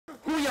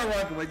y'all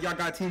rocking with? Y'all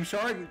got Team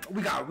Shark?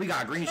 We got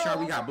green shark,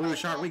 we got blue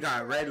shark, we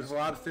got red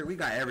lobster, we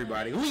got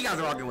everybody. Who you guys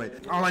are rocking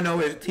with? All I know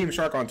is Team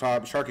Shark on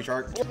top, Sharky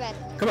Shark.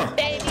 Come on.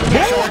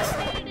 Sharks!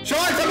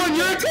 Sharks, I'm on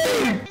your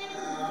team!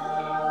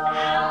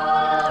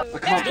 I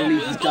can't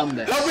believe he's done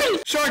this. Help me!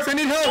 Sharks, I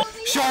need help!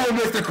 Show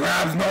Mr.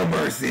 Krabs no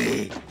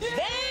mercy!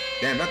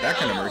 Damn, not that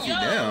kind of mercy,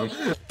 damn.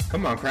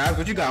 Come on, Krabs,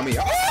 what you got me?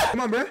 Oh!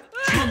 Come on, bro.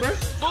 Come on, bro.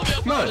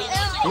 Come on.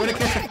 You wanna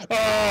catch it?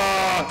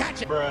 Oh!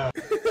 Gotcha, bro.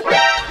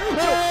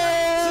 Oh!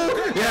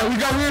 Yeah, we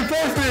got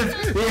reinforcements!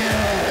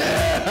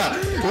 Yeah!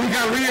 We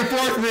got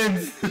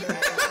reinforcements!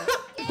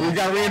 We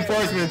got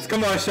reinforcements.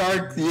 Come on,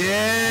 Shark.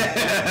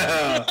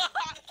 Yeah!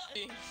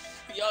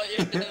 Yo,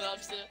 you're the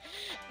lobster.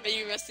 May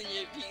you rest in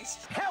your peace.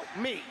 Help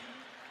me!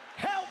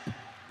 Help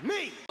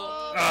me!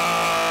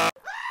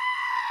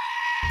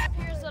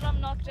 Here's that I'm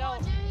knocked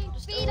out.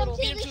 Just feed him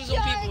to his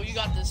own people. You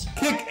got this.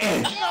 Kick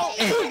it!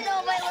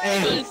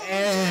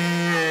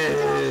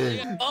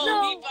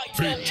 Oh,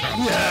 he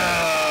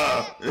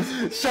Yeah!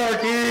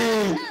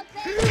 Sharky!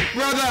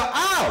 Brother,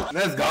 ow!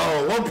 Let's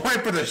go. 1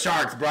 point for the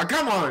Sharks, bro.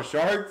 Come on,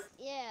 Sharks.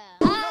 Yeah.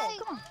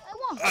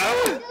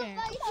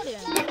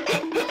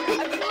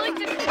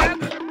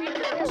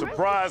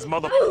 Surprise,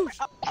 mother.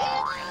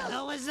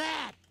 What was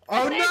that?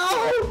 Oh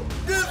no!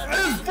 This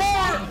is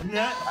for.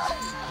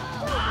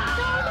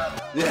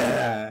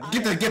 Yeah.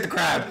 Get the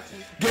crab.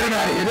 Get him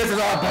out of here. This is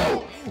our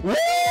boat. Woo!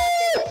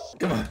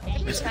 Come on.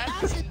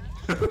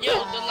 Yo,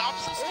 the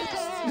lobster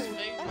is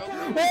big, bro.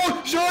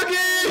 Oh,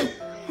 Sharky!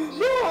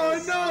 Oh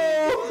no!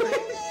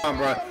 Come on,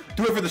 bro.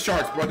 Do it for the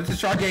Sharks, bro. This is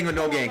Shark Gang or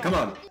no gang. Come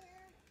on.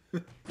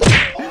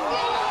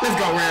 Let's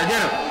go, Rare.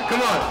 Get him.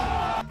 Come on.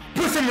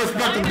 Put some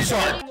respect on the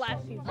Shark.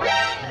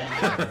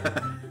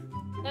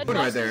 Put him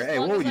right there. Hey,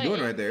 what were you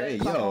doing right there? Hey,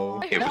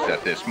 yo. It was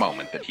at this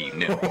moment that he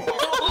knew.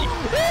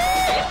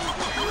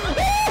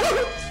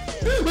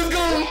 Let's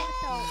go.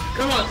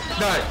 Come on.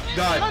 Die.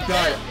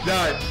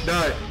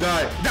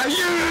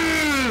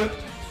 Yeah!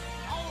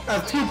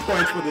 That's 2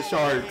 points for the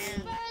Sharks.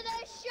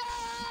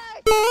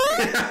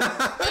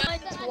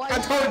 I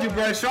told you,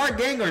 bro. Shark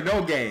gang or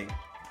no gang?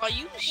 Are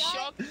you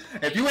shocked?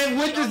 If you ain't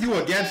with us, you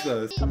against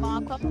us. Come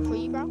on, come for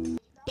you, bro.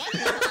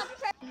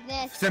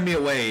 Send me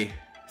away.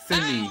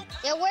 Send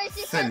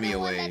me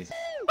away.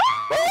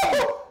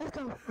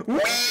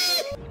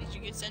 Did you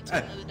get sent to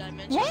another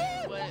dimension?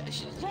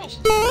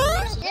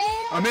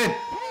 I'm in.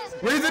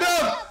 Raise it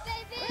up.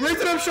 Raise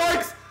it up,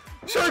 Sharks.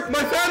 Sharks,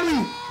 my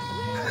family.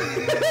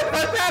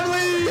 My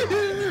family.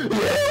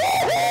 Yeah.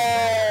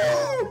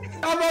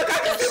 I'm like, I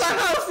can see my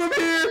house from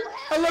here.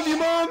 I love you,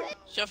 Mom.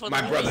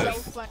 My brothers.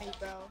 So funny,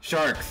 bro.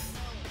 Sharks.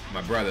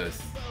 My brothers.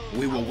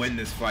 We will win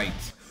this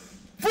fight.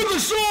 For the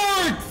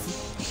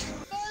Sharks!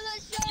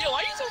 Yo, why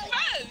are you so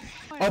fast?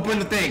 Open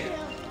the thing.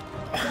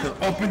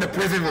 Open the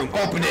prison room.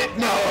 Open it.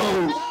 No!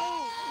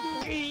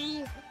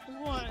 Yay,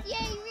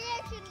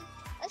 reaction.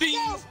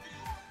 Beans.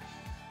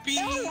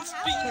 Beans.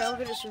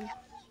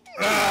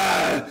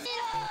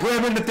 Put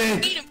him in the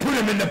thing. Put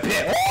him in the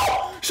pit.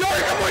 Oh!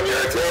 Shark, I'm on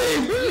your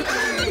team!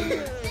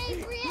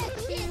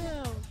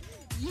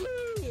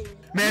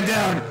 Man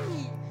down.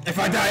 If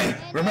I die,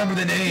 remember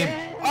the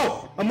name.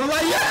 Oh, I'm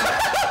alive.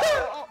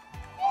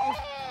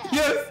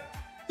 Yeah!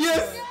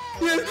 Yes.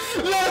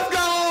 Let's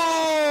go!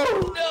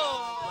 No.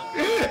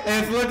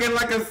 It's looking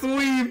like a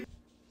sweep.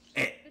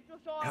 Hey,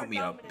 help me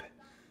up.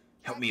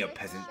 Help me up,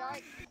 peasant.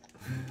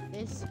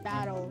 This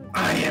battle.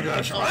 I am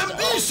the shark. I'm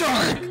the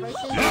shark.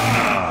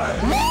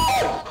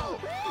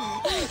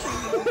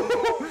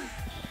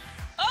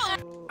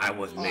 I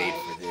was made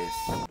for this.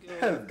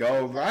 Let's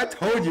go, bro. I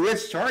told you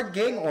it's Shark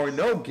Gang or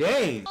no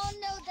gang. All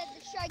know that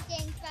the Shark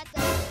Gang's got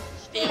the.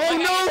 Oh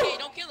no! Hey,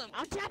 don't kill him.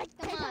 I'm trying to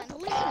come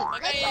on.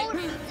 Okay.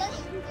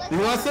 You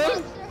want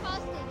some?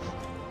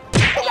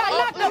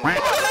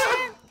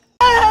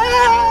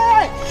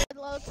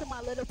 Hello to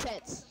my little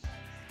pets.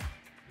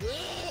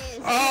 Yes.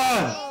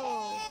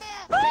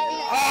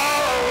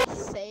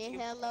 Say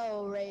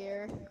hello,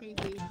 Rare.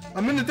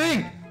 I'm in the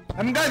thing.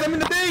 I'm in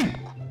the thing.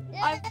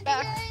 I'm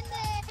back.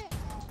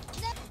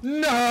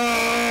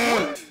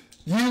 No!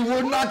 You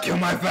would not kill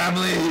my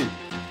family.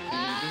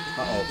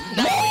 Uh-oh.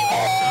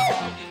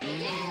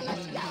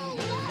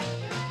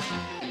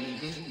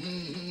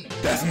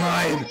 That's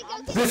mine.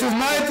 This is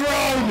my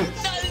throne.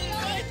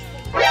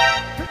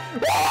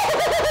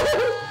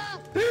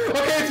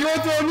 Okay, it's your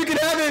throne. You can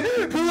have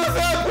it. Pull us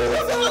up.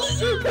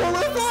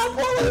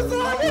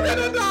 We're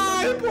gonna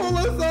die. Pull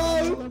us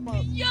up.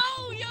 Yo.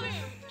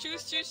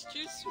 Choose.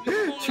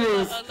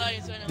 Choose.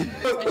 Alliance right now.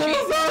 Pull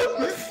us up.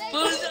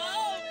 Pull us up.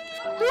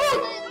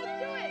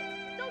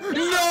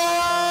 No!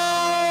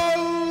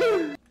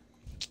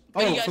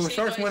 Oh, so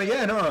Sharks won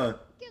again, huh?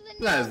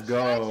 Let's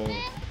go.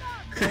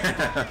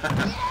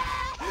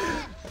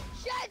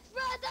 Sharks,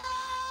 brother!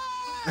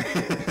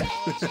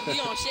 We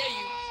gonna share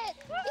you.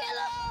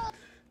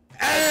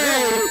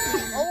 Hey!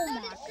 Oh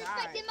my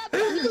god.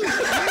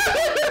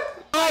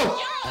 Oh!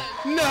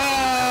 No!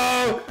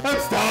 I'm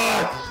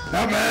stuck!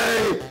 Help me!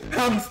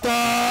 I'm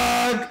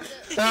stuck!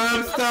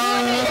 Help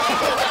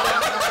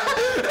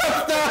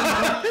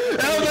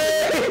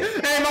me!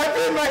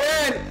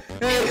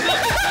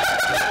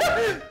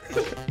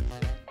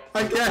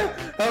 I can't.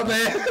 Help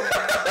me.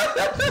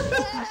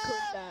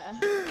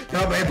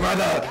 Help me,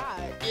 brother.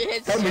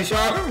 Help me,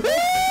 Shark.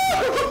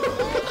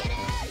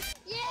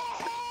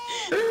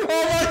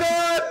 Oh my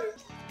God.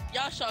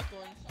 Y'all shock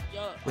one.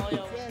 Y'all, all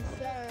y'all. Yes,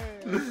 sir.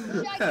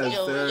 Yes,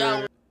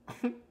 sir.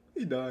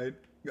 He died.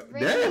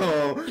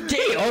 Damn.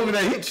 He over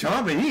there. He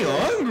chomping. He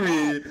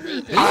hungry.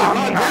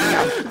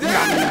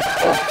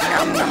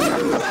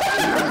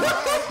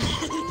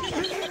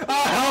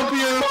 I'll help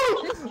you.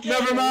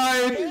 Never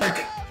mind.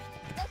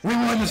 We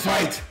won this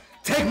fight.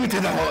 Take me to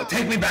the home.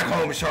 Take me back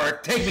home,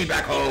 Shark. Take me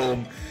back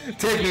home.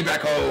 Take me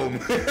back home.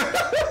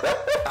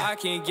 I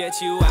can't get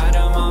you out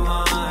of my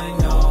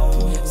mind,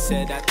 no.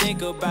 Said I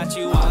think about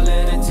you all of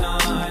the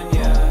time,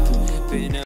 yeah. Been